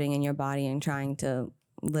what you're putting in your body and trying to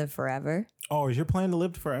live forever. Oh, is your plan to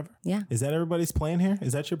live forever? Yeah. Is that everybody's plan here?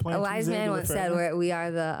 Is that your plan? A wise man once said we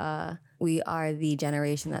are the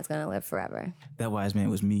generation that's going to live forever. That wise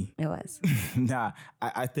man was me. It was. Nah,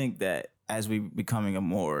 I think that as we becoming a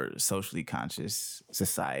more socially conscious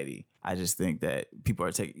society, I just think that people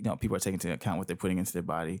are taking into account what they're putting into their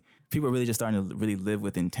body. People are really just starting to really live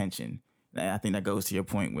with intention. And I think that goes to your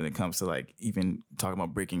point when it comes to like even talking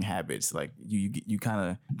about breaking habits. Like you kind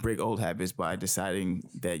of break old habits by deciding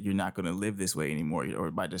that you're not going to live this way anymore, or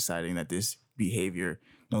by deciding that this behavior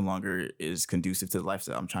no longer is conducive to the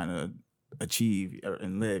lifestyle I'm trying to achieve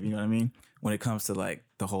and live. You know what I mean? When it comes to like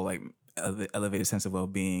the whole like elevated sense of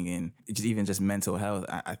well-being and even just mental health,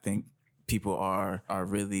 I think people are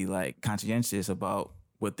really like conscientious about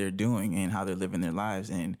what they're doing and how they're living their lives.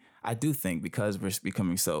 And I do think because we're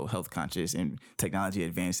becoming so health conscious and technology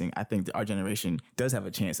advancing, I think that our generation does have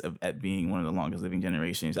a chance at being one of the longest living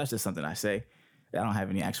generations. That's just something I say. I don't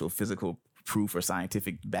have any actual physical proof or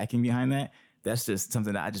scientific backing behind that. That's just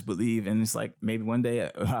something that I just believe. And it's like, maybe one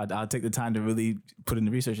day I'll take the time to really put in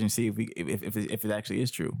the research and see if it actually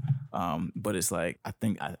is true. But it's like, I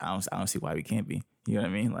think I don't see why we can't be. You know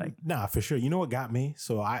what I mean? Like, nah, for sure. You know what got me?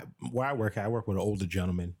 So where I work with an older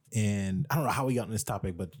gentleman, and I don't know how we got on this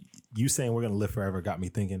topic, but you saying we're going to live forever got me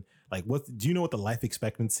thinking, like, do you know what the life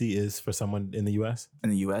expectancy is for someone in the U.S.?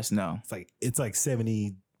 In the U.S., no. It's like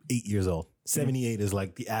 78 years old. 78 is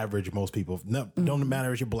like the average most people. No, don't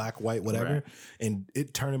matter if you're black, white, whatever. Right. And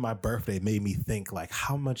it turning my birthday made me think like,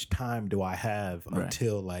 how much time do I have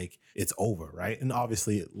until like it's over, right? And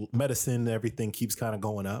obviously medicine, everything keeps kind of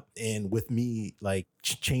going up. And with me like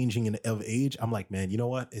changing of age, I'm like, man, you know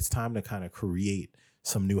what? It's time to kind of create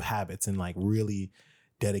some new habits and like really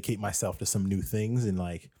dedicate myself to some new things and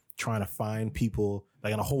like trying to find people that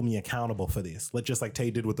are gonna hold me accountable for this. Just like Tay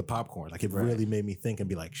did with the popcorn. Like it really made me think and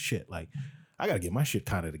be like, shit, like I gotta get my shit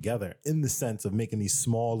kind of together in the sense of making these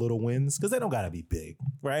small little wins because they don't gotta be big,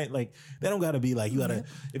 right? Like they don't gotta be like you gotta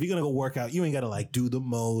if you're gonna go work out, you ain't gotta like do the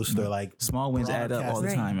most or like Small wins add up all the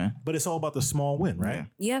Right. time, man. but it's all about the small win, right?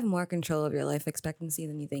 You have more control of your life expectancy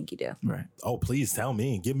than you think you do. Right. Oh, please tell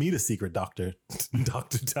me. Give me the secret, Dr.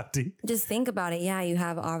 Tati. Just think about it. Yeah, you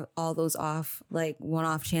have all those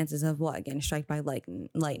one-off chances of getting struck by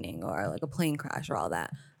lightning or like a plane crash or all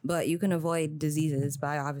that. But you can avoid diseases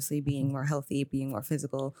by obviously being more healthy, being more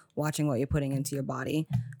physical, watching what you're putting into your body,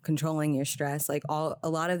 controlling your stress. Like a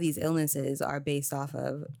lot of these illnesses are based off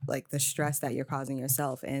of like the stress that you're causing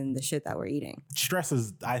yourself and the shit that we're eating. Stress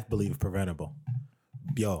is, I believe, preventable.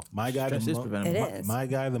 Yo, my guy, Stress is preventable. It is. my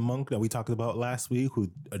guy, the monk that we talked about last week,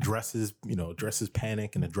 who addresses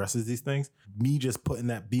panic and addresses these things. Me just putting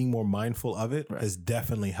that, being more mindful of it, has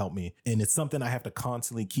definitely helped me, and it's something I have to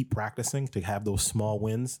constantly keep practicing to have those small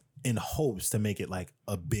wins in hopes to make it like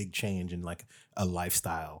a big change and like a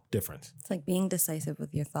lifestyle difference. It's like being decisive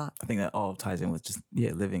with your thoughts. I think that all ties in with just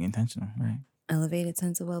living intentional, right? Elevated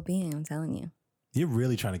sense of well-being, I'm telling you. You're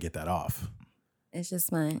really trying to get that off. It's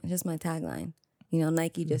just my tagline. You know,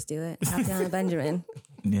 Nike just do it. Tatiana Benjamin,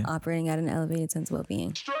 Yeah. operating at an elevated sense of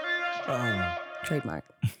well-being. Trademark.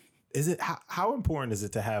 Is it how important is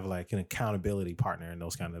it to have like an accountability partner and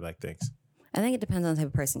those kind of like things? I think it depends on the type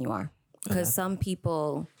of person you are. Because some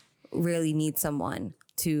people really need someone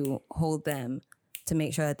to hold them to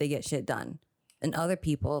make sure that they get shit done. And other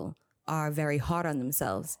people are very hard on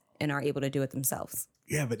themselves and are able to do it themselves.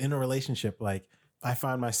 Yeah, but in a relationship, like I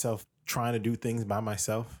find myself trying to do things by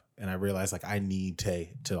myself, and I realize like I need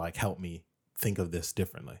Tay to like help me think of this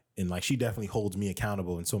differently. And like she definitely holds me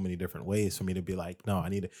accountable in so many different ways for me to be like, no,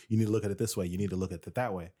 you need to look at it this way. You need to look at it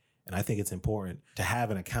that way. And I think it's important to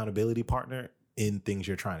have an accountability partner in things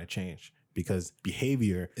you're trying to change, because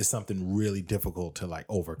behavior is something really difficult to like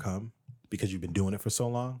overcome because you've been doing it for so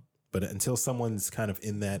long. But until someone's kind of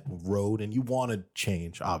in that road and you want to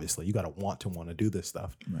change, obviously you got to want to do this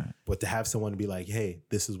stuff. Right. But to have someone to be like, hey,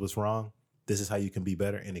 this is what's wrong. This is how you can be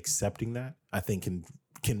better, and accepting that, I think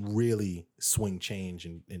can really swing change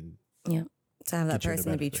and Yeah. To have that Get you in a person to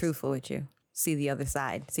better be place. truthful with you. See the other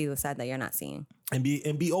side. See the side that you're not seeing.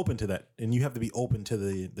 be open to that. And you have to be open to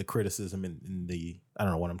the criticism and the, I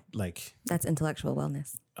don't know what I'm like. That's intellectual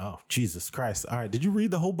wellness. Oh, Jesus Christ. All right. Did you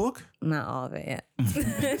read the whole book? Not all of it yet.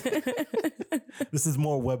 This is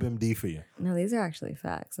more WebMD for you. No, these are actually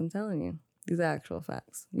facts. I'm telling you. These are actual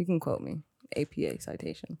facts. You can quote me. APA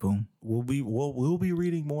citation. Boom. We'll be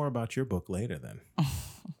reading more about your book later then.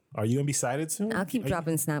 Are you gonna be cited soon? I'll keep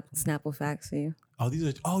dropping Snapple facts for you. Oh,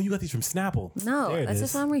 you got these from Snapple. No, There it that's is.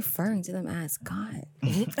 just what I'm referring to them as. God.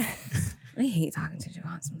 I hate talking to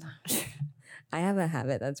Javon sometimes. I have a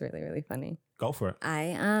habit that's really, really funny. Go for it.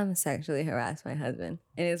 I sexually harass my husband,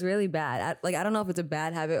 and it's really bad. I don't know if it's a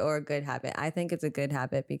bad habit or a good habit. I think it's a good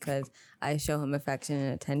habit because I show him affection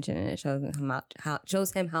and attention, and it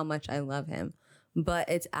shows him how much I love him. But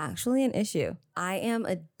it's actually an issue. I am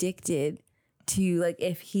addicted to, like,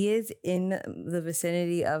 if he is in the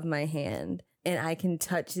vicinity of my hand and I can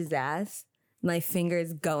touch his ass, my finger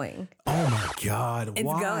is going. Oh my God. It's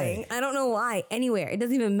Why? going. I don't know why. Anywhere. It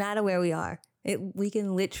doesn't even matter where we are. We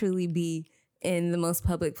can literally be in the most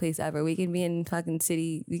public place ever. We can be in fucking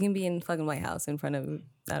city. We can be in fucking White House in front of,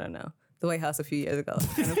 I don't know, the White House a few years ago.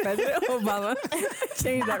 And President Obama.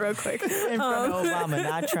 Change that real quick. In front of Obama,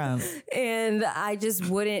 not Trump. And I just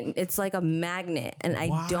wouldn't. It's like a magnet, and I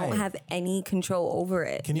Why? don't have any control over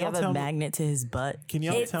it. Can You y'all have tell a me? magnet to his butt. Can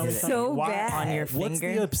y'all It's tell me so something? Why? bad. On your What's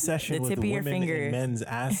finger? the obsession The with tip the of your women finger. and men's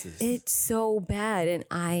asses? It's so bad, and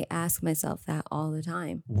I ask myself that all the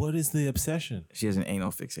time. What is the obsession? She has an anal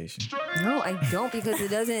fixation. No, I don't, because it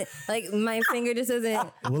doesn't, like, my finger just doesn't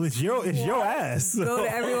Well, it's your ass. go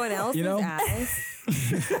to everyone else's You know? ass.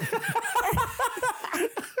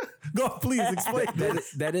 Go, please explain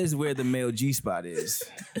this. That is where the male G spot is.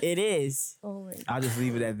 It is. Oh my I'll just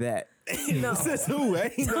leave it at that. Says who?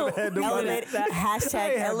 I ain't never had nobody Elevated,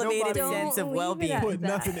 hashtag have elevated nobody sense of leave it well-being. at- put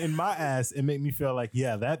nothing in my ass and make me feel like,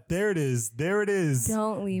 yeah, there it is. There it is.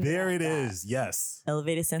 Don't leave it There at it that. is. Yes.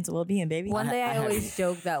 Elevated sense of well-being, baby. One day I always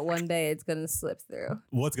joke that one day it's gonna slip through.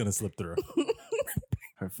 What's gonna slip through?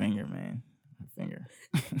 Her finger, man. Her finger.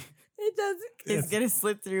 It doesn't. It's gonna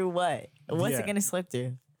slip through what? What's Yeah. it gonna slip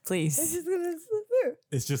through? Please. It's just gonna slip through.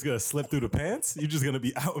 It's just gonna slip through the pants. You're just gonna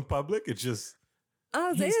be out in public. It's just.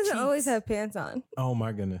 Oh, they His doesn't always cheeks. have pants on. Oh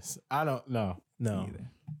my goodness. I don't know. No. Either.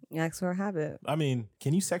 That's for a habit. I mean,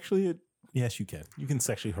 can you sexually? Yes, you can. You can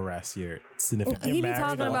sexually harass your significant. He be married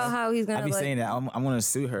talking or- about how he's I gonna be like. saying that I'm gonna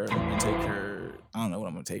sue her and take her. I don't know what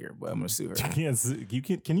I'm gonna take her, but I'm gonna sue her. You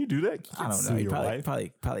can. Can you do that? You I can't don't sue know. your wife.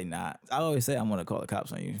 Probably not. I always say I'm gonna call the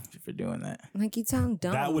cops on you for doing that. Like you sound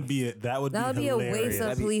dumb. That would be that would be a waste of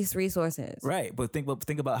That'd be- police resources. Right, but think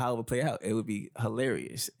about how it would play out. It would be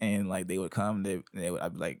hilarious, and like they would come. They would.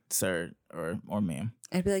 I'd be like, sir or ma'am,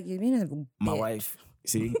 I'd be like, you mean a my bitch. wife.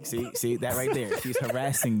 See that right there. She's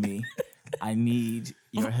harassing me. I need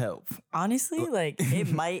your help. Honestly, like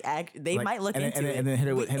it might act. They Like, might look and into it. and then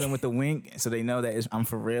hit them with the wink, so they know that I'm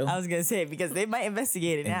for real. I was gonna say because they might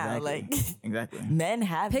investigate it now. Exactly. Like Exactly. men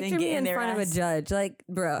have Picture been me getting in their front of ass- a judge. Like,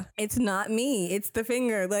 bruh, it's not me. It's the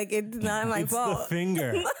finger. Like, it's not my It's the fault.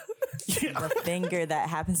 finger. the finger that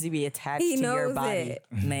happens to be attached He to your knows body. it.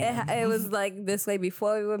 Man. It was like this way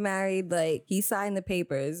before we were married. Like, he signed the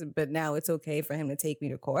papers, but now it's okay for him to take me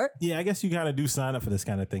to court. Yeah, I guess you kind of do sign up for this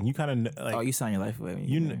kind of thing. You kind of like Oh, you sign your life away. when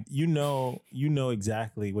you get kn- there. you know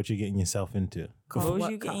exactly what you're getting yourself into what was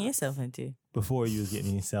what you getting cause? yourself into? before you was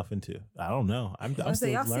getting yourself into. I don't know. I'm I say, still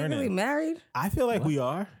y'all secretly learning. married? I feel like we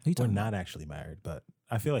are. you We're talking not actually married, but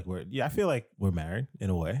I feel like I feel like we're married in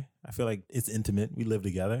a way. I feel like it's intimate. We live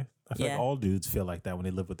together. I feel Yeah. like all dudes feel like that when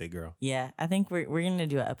they live with their girl. Yeah, I think we're gonna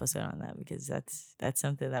do an episode on that because that's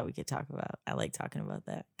something that we could talk about. I like talking about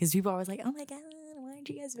that because people are always like, "Oh my god, why aren't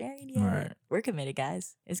you guys married yet?" Right. We're committed,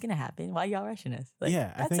 guys. It's gonna happen. Why y'all rushing us? Like,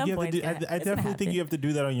 Yeah, I at think some you have to point, do. it's I gonna- it's gonna definitely think happen. you have to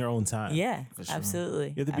do that on your own time. Yeah, For sure. absolutely.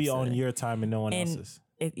 You have to be on Absolutely. your time and no one And- else's.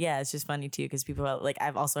 It's just funny too because people are, like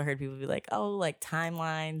I've also heard people be like, oh, like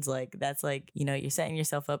timelines, like that's like you're setting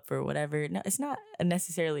yourself up for whatever. No, it's not a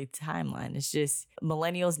necessarily timeline. It's just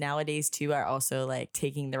millennials nowadays too are also like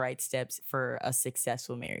taking the right steps for a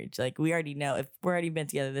successful marriage. Like we already know if we're already been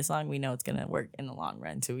together this long, we know it's gonna work in the long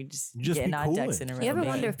run. So we just Just getting be our ducks cooling. in a row. You ever man.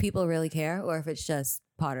 wonder if people really care or if it's just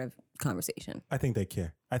part of conversation? I think they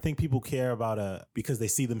care. I think people care about because they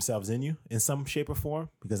see themselves in you in some shape or form.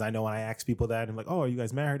 Because I know when I ask people that, I'm like, "Oh, are you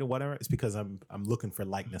guys married or whatever?" It's because I'm looking for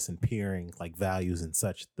likeness and peering like values and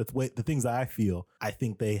such. The things that I feel, I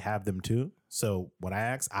think they have them too. So when I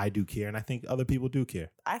ask, I do care, and I think other people do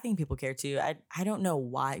care. I think people care too. I don't know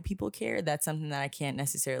why people care. That's something that I can't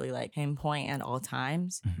necessarily like pinpoint at all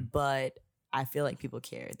times, but I feel like people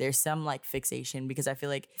care. There's some like fixation because I feel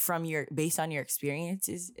like based on your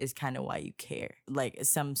experiences is kind of why you care. Like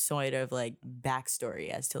some sort of like backstory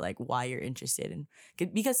as to like why you're interested in,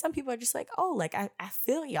 because some people are just like, oh, like I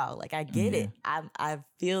feel y'all, like I get it. I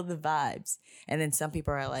feel the vibes. And then some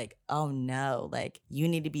people are like, oh no, like you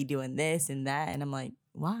need to be doing this and that. And I'm like,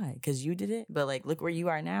 why? Because you did it. But like, look where you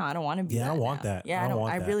are now. I don't want to be. Yeah, I that don't want now. that. Yeah, I don't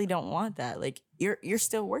want I that. really don't want that. Like, you're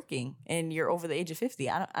still working and you're over the age of 50.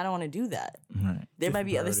 I don't want to do that. Right. There might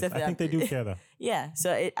be other stuff. I That think they do care though. Yeah.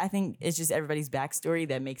 So I think it's just everybody's backstory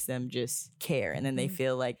that makes them just care, and then they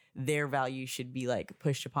feel like their values should be like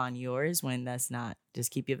pushed upon yours when that's not. Just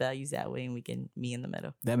keep your values that way, and we can meet in the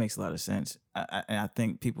middle. That makes a lot of sense. And I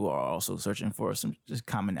think people are also searching for some just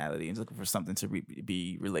commonality and looking for something to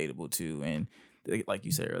be relatable to. And like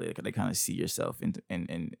you said earlier, they kind of see yourself in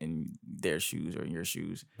their shoes or in your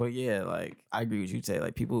shoes. But yeah, like I agree with you, Tay.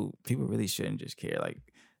 Like people really shouldn't just care. Like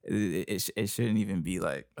it shouldn't even be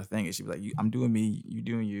like a thing. It should be like I'm doing me, you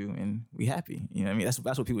doing you, and we happy. You know what I mean?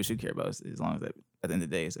 That's what people should care about. As long as that at the end of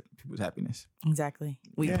the day, it's like people's happiness. Exactly.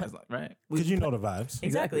 Yeah. Right? Because you know the vibes.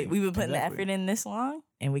 Exactly. We've been putting Exactly. the effort in this long,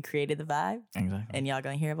 and we created the vibe, Exactly. and y'all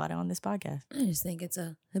gonna hear about it on this podcast. I just think it's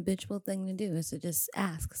a habitual thing to do is to just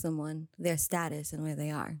ask someone their status and where they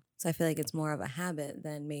are. So I feel like it's more of a habit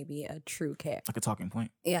than maybe a true care. Like a talking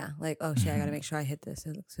point. Yeah, like, oh shit, I gotta make sure I hit this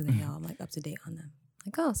so they know I'm like up to date on them.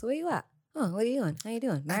 Like, oh, so where you at? Oh, what are you doing? How you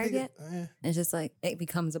doing? I Married think yet? It's just like it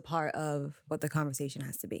becomes a part of what the conversation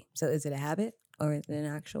has to be. So is it a habit or is it an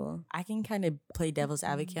actual? I can kind of play devil's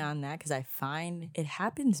advocate on that because I find it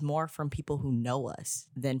happens more from people who know us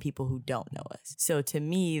than people who don't know us. So to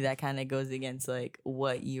me, that kind of goes against like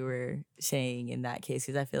what you were saying in that case.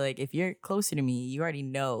 Because I feel like if you're closer to me, you already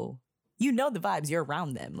know. You know the vibes. You're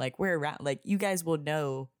around them. Like we're around. Like you guys will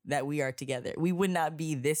know that we are together. We would not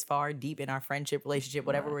be this far deep in our friendship, relationship,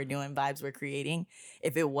 whatever we're doing, vibes we're creating,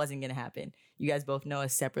 if it wasn't gonna happen. You guys both know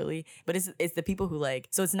us separately, but it's the people who like.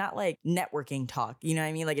 So it's not like networking talk. You know what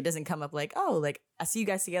I mean? Like it doesn't come up like, oh, like I see you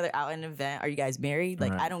guys together out at an event. Are you guys married?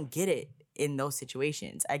 Like Right. I don't get it. in those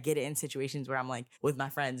situations. I get it in situations where I'm like with my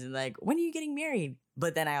friends and like, when are you getting married?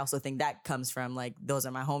 But then I also think that comes from like, those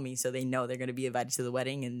are my homies, so they know they're going to be invited to the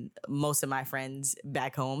wedding. And most of my friends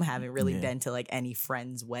back home haven't really been to like any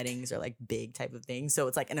friends' weddings or like big type of things. So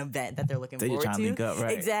it's like an event that they're looking forward trying to. link up,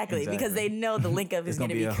 right? Exactly, because they know the link up is going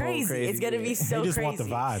to be crazy. It's going to be so They just crazy. want the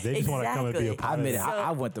vibe. They just want to come and be a Exactly. part I admit of it. it.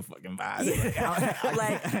 I want the fucking vibe.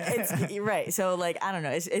 Like it's right. So like I don't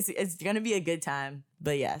know. It's gonna be a good time.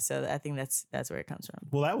 But yeah, so I think that's where it comes from.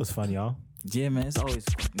 Well, that was fun, y'all. Yeah, man, it's always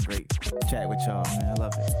fucking great chat with y'all, man. I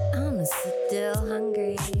love it. I'm still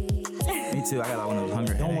hungry. Me too. I got one of those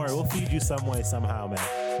hungry. Don't worry, headaches. we'll feed you some way, somehow,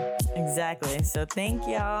 man. Exactly. So thank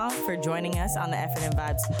y'all for joining us on the Effort and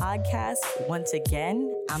Vibes podcast. Once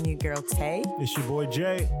again, I'm your girl Tay. It's your boy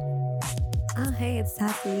Jay. Oh, hey, it's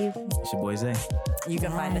Tati. It's your boy Zay. You can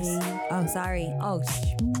find us. Oh, sorry. Oh,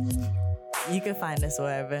 You can find us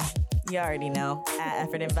wherever. You already know. At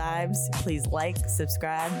Effort and Vibes. Please like,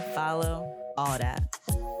 subscribe, follow, all that.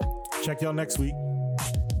 Check y'all next week.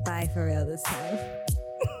 bye for real this time.